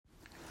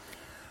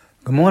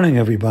Good morning,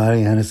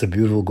 everybody, and it's a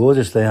beautiful,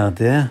 gorgeous day out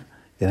there.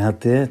 Get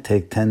out there,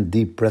 take 10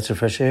 deep breaths of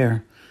fresh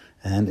air,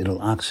 and it'll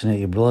oxygenate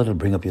your blood, it'll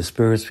bring up your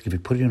spirits, it'll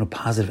put you in a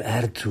positive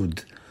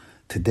attitude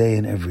today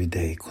and every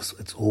day, because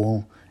it's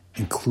all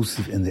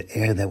inclusive in the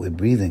air that we're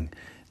breathing.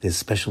 There's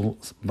special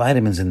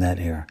vitamins in that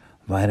air,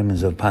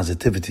 vitamins of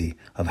positivity,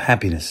 of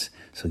happiness.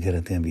 So get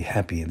out there and be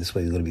happy, and this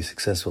way you're going to be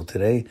successful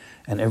today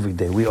and every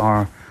day. We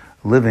are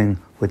living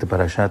with the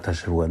Parashat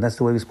HaShavua, and that's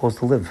the way we're supposed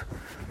to live.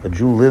 A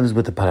Jew lives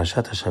with the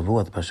Parashat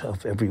HaShavua, the Parashat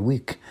of every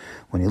week.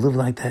 When you live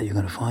like that, you're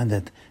going to find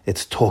that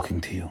it's talking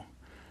to you.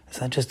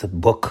 It's not just a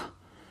book.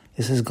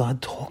 This is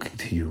God talking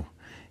to you.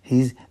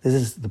 This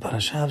is the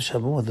Parashat of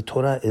Shavua. The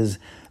Torah is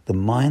the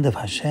mind of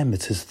Hashem.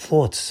 It's His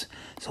thoughts.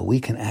 So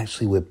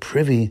we're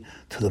privy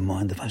to the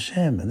mind of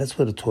Hashem. And that's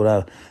what the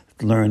Torah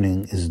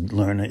learner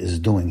is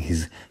doing.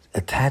 He's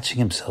attaching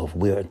himself.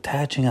 We are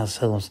attaching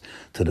ourselves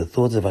to the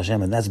thoughts of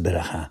Hashem, and that's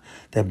beracha.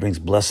 That brings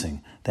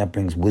blessing. That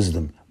brings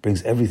wisdom.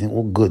 Brings everything,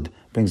 all good.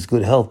 Brings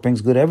good health.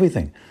 Brings good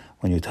everything.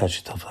 When you attach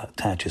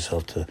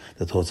yourself to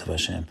the thoughts of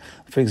Hashem.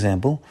 For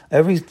example,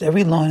 every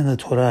line in the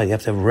Torah, you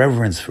have to have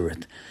reverence for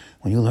it.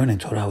 When you learn in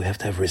Torah, we have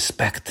to have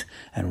respect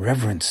and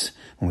reverence.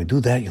 When we do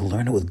that, you'll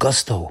learn it with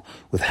gusto,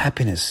 with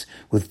happiness,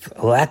 with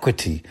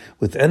alacrity,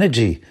 with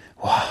energy.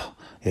 Wow.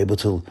 You're able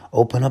to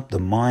open up the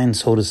mind,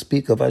 so to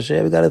speak, of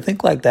Hashem. You got to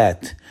think like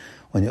that.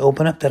 When you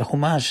open up that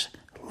Chumash,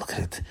 look at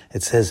it.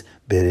 It says,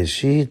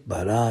 Bereshit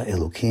bara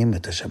Elokim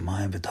et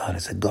hashamayim v'tahar.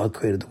 It said God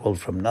created the world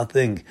from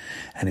nothing,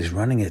 and He's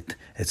running it.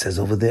 It says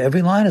over there,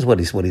 every line is what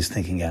He's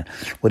thinking at.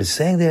 What He's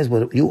saying there is,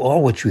 you are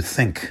what you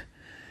think.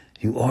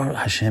 You are,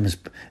 Hashem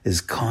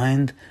is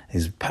kind,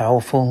 He's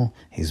powerful,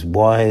 He's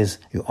wise.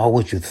 You are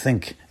what you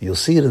think. You'll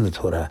see it in the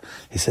Torah.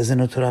 He says in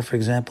the Torah, for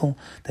example,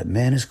 that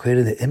man is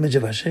created the image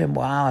of Hashem.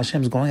 Wow,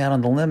 Hashem's going out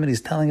on the limb, and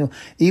He's telling you,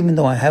 even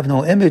though I have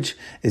no image,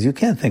 you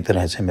can't think that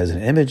Hashem has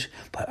an image.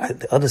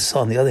 But on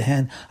the other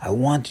hand, I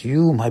want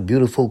you, my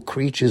beautiful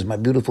creatures, my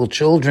beautiful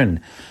children,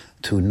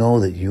 to know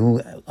that you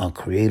are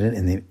created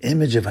in the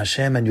image of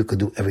Hashem, and you could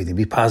do everything.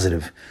 Be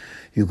positive.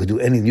 You could do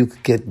anything. You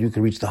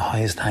could reach the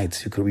highest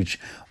heights. You could reach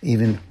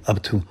even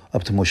up to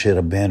Moshe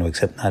Rabbeinu,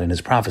 except not in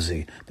his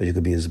prophecy. But you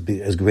could be as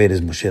great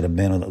as Moshe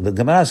Rabbeinu. The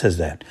Gemara says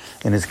that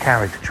in his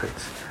character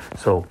traits.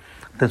 So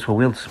that's what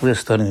we're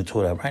studying the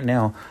Torah right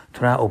now.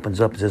 Torah opens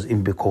up. It says,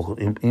 "Im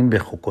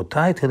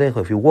bechukotai telecha."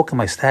 If you walk in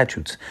my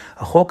statutes,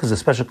 a chok is a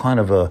special kind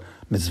of a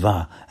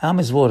mitzvah. Our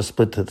mitzvah is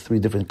split to three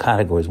different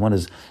categories. One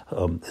is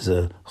a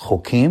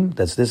chokim.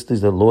 That's this.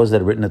 These are the laws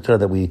that are written in the Torah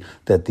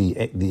that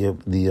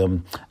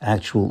the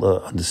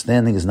actual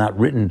understanding is not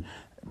written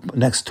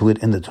next to it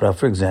in the Torah.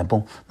 For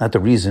example, not the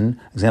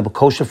reason. Example,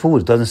 kosher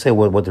food. It doesn't say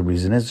what the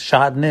reason is.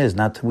 Shadn is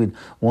not to eat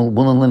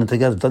wool and linen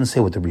together. It doesn't say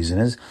what the reason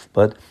is.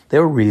 But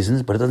there are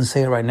reasons, but it doesn't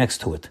say it right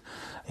next to it.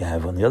 You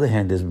have, on the other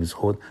hand, there's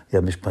mitzvot. You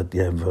have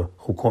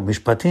hukom,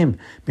 mishpatim.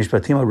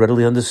 Mishpatim are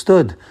readily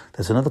understood.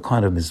 That's another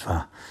kind of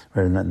mitzvah.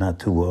 Not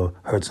to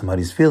hurt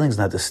somebody's feelings,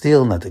 not to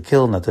steal, not to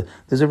kill,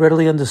 There's a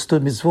readily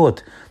understood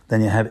mitzvot.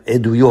 Then you have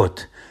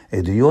eduyot.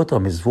 Eduyot are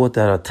mitzvot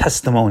that are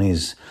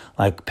testimonies.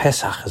 Like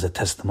Pesach is a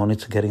testimony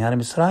to getting out of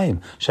Mitzrayim.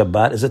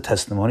 Shabbat is a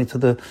testimony to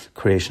the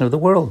creation of the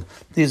world.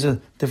 These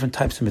are different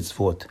types of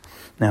mitzvot.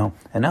 Now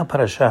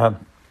Parashah,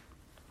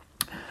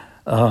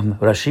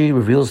 Rashi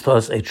reveals to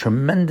us a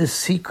tremendous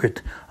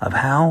secret of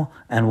how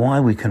and why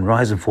we can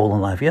rise and fall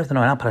in life. You have to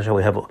know, in our parasha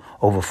we have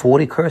over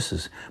 40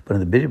 curses, but in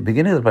the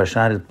beginning of the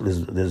parasha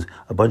there's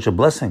a bunch of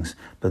blessings.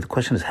 But the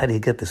question is, how do you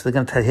get this? They're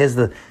going to tell you,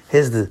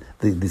 here's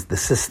the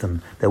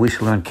system that we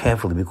should learn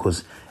carefully,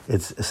 because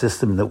it's a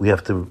system that we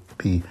have to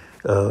be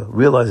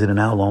realizing in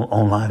our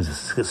own lives.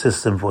 It's a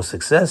system for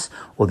success,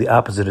 or the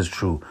opposite is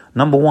true.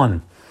 Number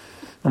one,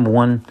 you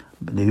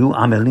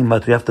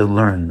have to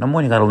learn. Number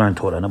one, you got to learn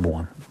Torah. Number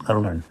one, you got to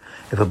learn.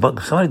 If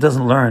somebody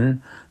doesn't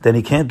learn, then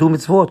he can't do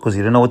mitzvot because he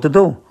didn't know what to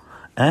do.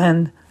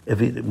 And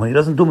when he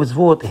doesn't do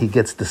mitzvot, he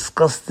gets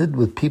disgusted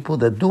with people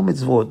that do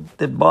mitzvot.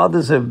 It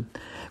bothers him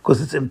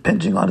because it's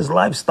impinging on his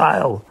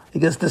lifestyle. He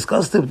gets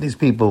disgusted with these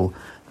people.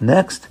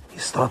 Next, he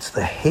starts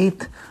to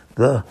hate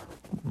the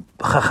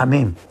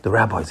chachamim, the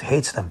rabbis. He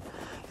hates them.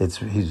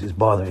 He's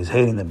bothering. He's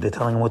hating them. They're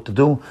telling him what to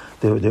do.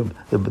 They're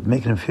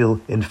making him feel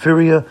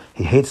inferior.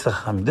 He hates the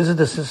chachamim. This is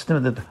the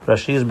system that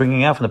Rashi is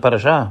bringing out from the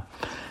parasha.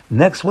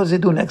 Next, what does he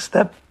do? Next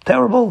step,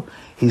 terrible.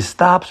 He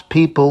stops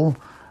people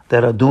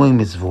that are doing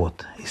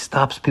mitzvot. He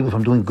stops people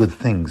from doing good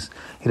things.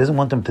 He doesn't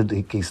want them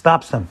to. He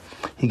stops them.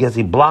 He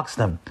blocks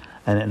them.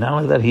 And not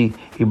only that, he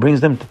brings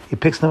them. He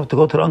picks them up to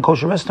go to the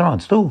unkosher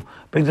restaurants too.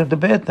 Brings them to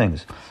bad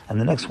things. And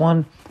the next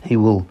one, he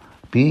will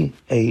be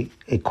a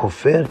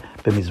kofer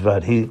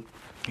b'mitzvot.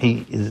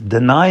 He is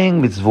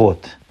denying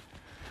mitzvot.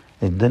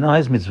 He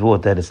denies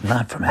mitzvot, that it's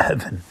not from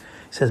heaven.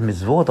 He says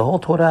mitzvot, the whole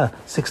Torah,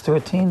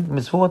 6:13,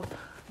 mitzvot,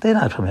 they're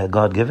not from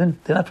God given.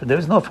 There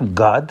is no from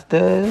God.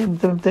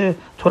 The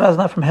Torah is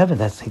not from heaven.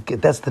 That's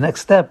the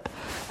next step.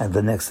 And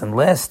the next and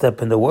last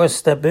step, and the worst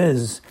step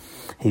is,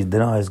 he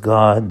denies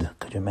God.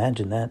 Could you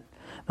imagine that?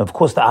 Of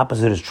course, the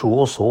opposite is true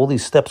also. All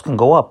these steps can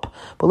go up.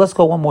 But let's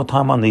go one more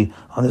time on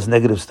this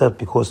negative step,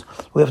 because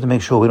we have to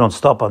make sure we don't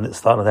start on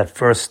that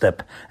first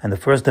step. And the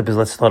first step is,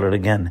 let's start it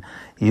again.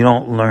 You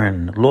don't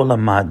learn. Lo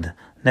lamad.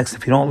 Next,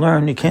 if you don't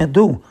learn, you can't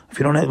do. If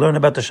you don't learn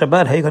about the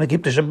Shabbat, how are you going to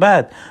keep the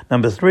Shabbat?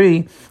 Number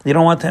 3, you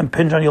don't want to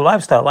impinge on your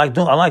lifestyle. I like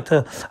to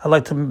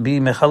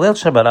be mechalel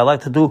Shabbat. I like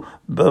to do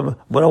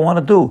what I want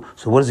to do.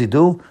 So what does he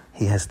do?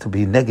 He has to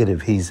be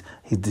negative.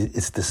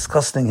 It's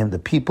disgusting him. The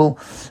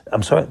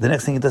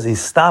next thing he does, he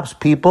stops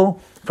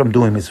people from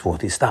doing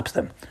mitzvot. He stops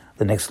them.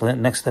 The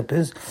next step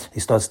is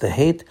he starts to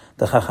hate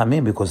the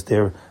Chachamim, because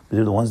they're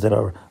the ones that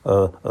are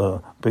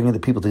bringing the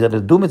people together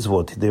to do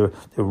mitzvot. They're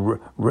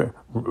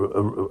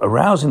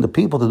arousing the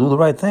people to do the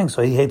right thing,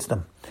 so he hates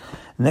them.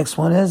 The next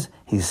one is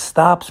he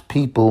stops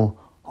people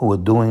who are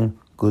doing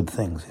good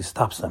things. He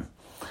stops them.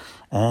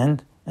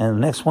 And the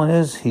next one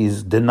is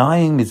he's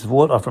denying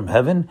mitzvot are from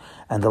heaven.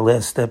 And the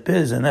last step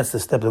is, and that's the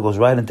step that goes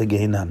right into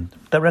Gehinnom,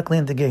 directly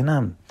into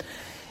Gehinnom.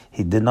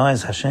 He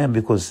denies Hashem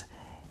because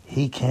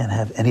he can't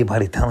have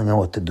anybody telling him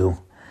what to do.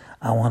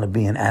 I want to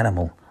be an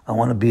animal. I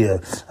want to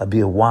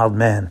be a wild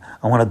man.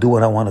 I want to do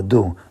what I want to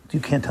do. You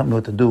can't tell me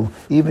what to do.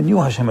 Even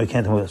you, Hashem, I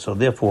can't tell me what to do. So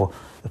therefore,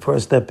 the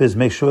first step is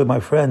make sure, my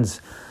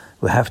friends,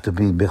 we have to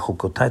be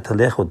bechukotai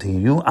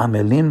talechoti. You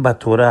amelim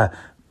b'Torah.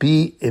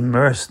 Be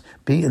immersed.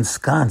 Be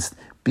ensconced.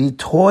 Be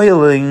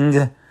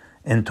toiling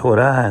in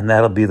Torah, and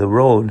that'll be the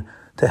road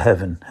to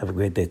heaven. Have a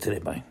great day today.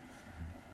 Bye.